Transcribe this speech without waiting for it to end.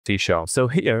C#. So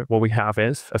here, what we have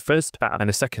is a first app and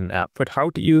a second app, but how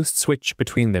do you switch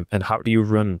between them and how do you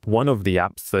run one of the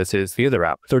apps versus the other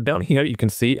app? So down here, you can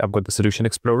see I've got the Solution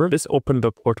Explorer. This opened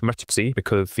up automatically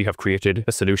because we have created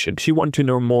a solution. If you want to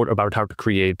know more about how to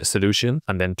create a solution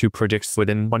and then 2 projects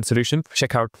within one solution,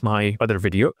 check out my other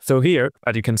video. So here,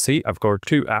 as you can see, I've got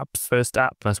 2 apps. First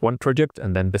app has 1 project,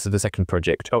 and then this is the second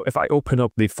project. So if I open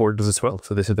up the folders as well,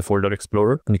 so this is the folder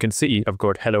explorer, and you can see I've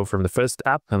got hello from the first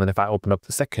app, and then if I open up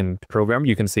the second program,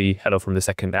 you can see hello from the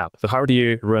second app. So how do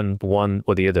you run one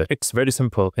or the other? It's very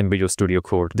simple in Visual Studio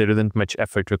Code. There isn't much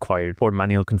effort required or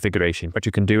manual configuration. What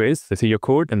you can do is, this is your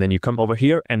code, and then you come over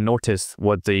here and notice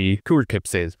what the tooltip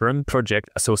says. Run project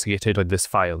associated with this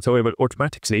file. So it will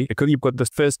automatically, because you've got the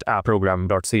first app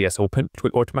program.cs open, it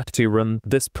will automatically run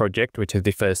this project, which is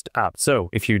the first app. So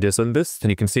if you just run this, then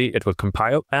you can see it will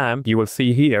compile, and you will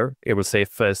see here, it will say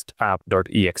first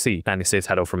app.exe, and it says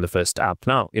hello from the first app.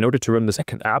 Now, in order to run the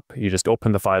second app, you just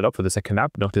open the file up for the second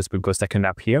app. Notice we've got second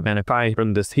app here. And if I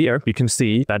run this here, you can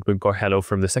see that we've got hello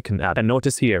from the second app. And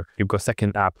notice here, you've got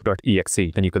second app.exe.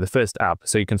 Then you've got the first app.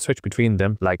 So you can switch between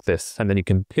them like this. And then you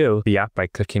can kill the app by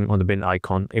clicking on the bin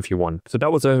icon if you want. So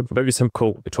that was a very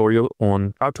simple tutorial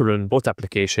on how to run both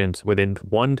applications within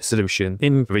one solution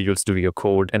in Visual Studio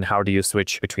Code and how do you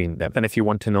switch between them. And if you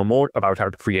want to know more about how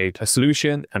to create a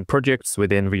solution and projects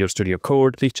within Visual Studio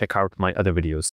Code, please check out my other videos.